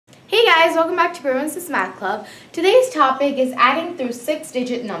Hey guys, welcome back to Sis Math Club. Today's topic is adding through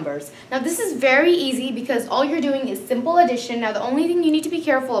 6-digit numbers. Now this is very easy because all you're doing is simple addition. Now the only thing you need to be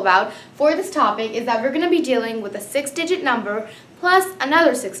careful about for this topic is that we're going to be dealing with a 6-digit number plus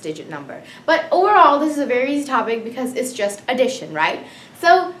another 6-digit number. But overall this is a very easy topic because it's just addition, right?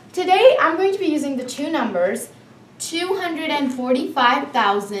 So today I'm going to be using the two numbers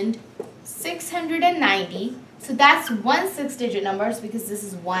 245,690. So that's one 6-digit numbers because this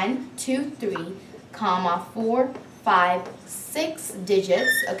is 1, 2, 3, comma 4, 5, 6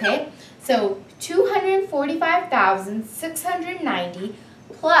 digits, okay? So 245,690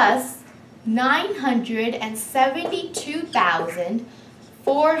 plus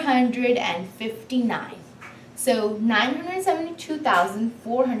 972,459. So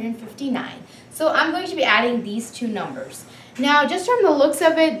 972,459. So I'm going to be adding these two numbers. Now, just from the looks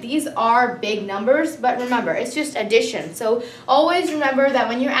of it, these are big numbers, but remember, it's just addition. So always remember that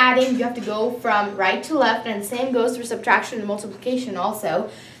when you're adding, you have to go from right to left, and the same goes for subtraction and multiplication also.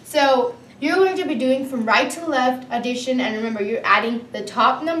 So you're going to be doing from right to left addition, and remember, you're adding the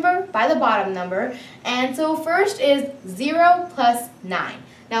top number by the bottom number. And so first is 0 plus 9.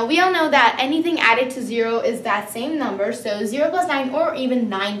 Now, we all know that anything added to 0 is that same number, so 0 plus 9 or even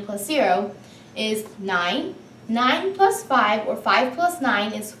 9 plus 0 is 9. 9 plus 5 or 5 plus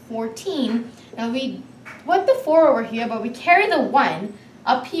 9 is 14. Now we put the 4 over here, but we carry the 1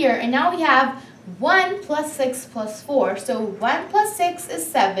 up here, and now we have 1 plus 6 plus 4. So 1 plus 6 is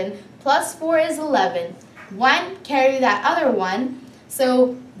 7, plus 4 is 11. 1, carry that other 1.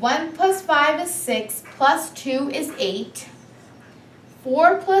 So 1 plus 5 is 6, plus 2 is 8.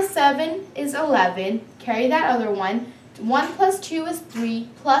 4 plus 7 is 11, carry that other 1. 1 plus 2 is 3,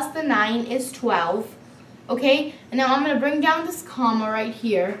 plus the 9 is 12. Okay, and now I'm going to bring down this comma right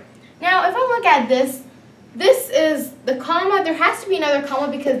here. Now, if I look at this, this is the comma. There has to be another comma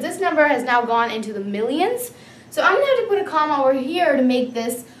because this number has now gone into the millions. So I'm going to have to put a comma over here to make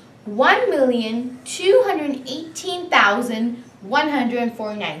this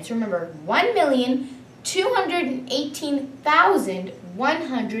 1,218,149. So remember,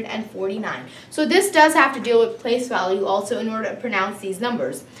 1,218,149. So this does have to deal with place value also in order to pronounce these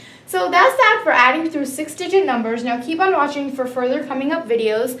numbers. So that's that for adding through 6-digit numbers. Now keep on watching for further coming up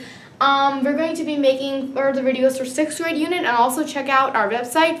videos. We're going to be making further videos for 6th grade unit, and also check out our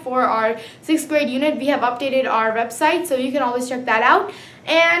website for our 6th grade unit. We have updated our website, so you can always check that out.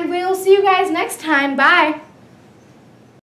 And we'll see you guys next time. Bye!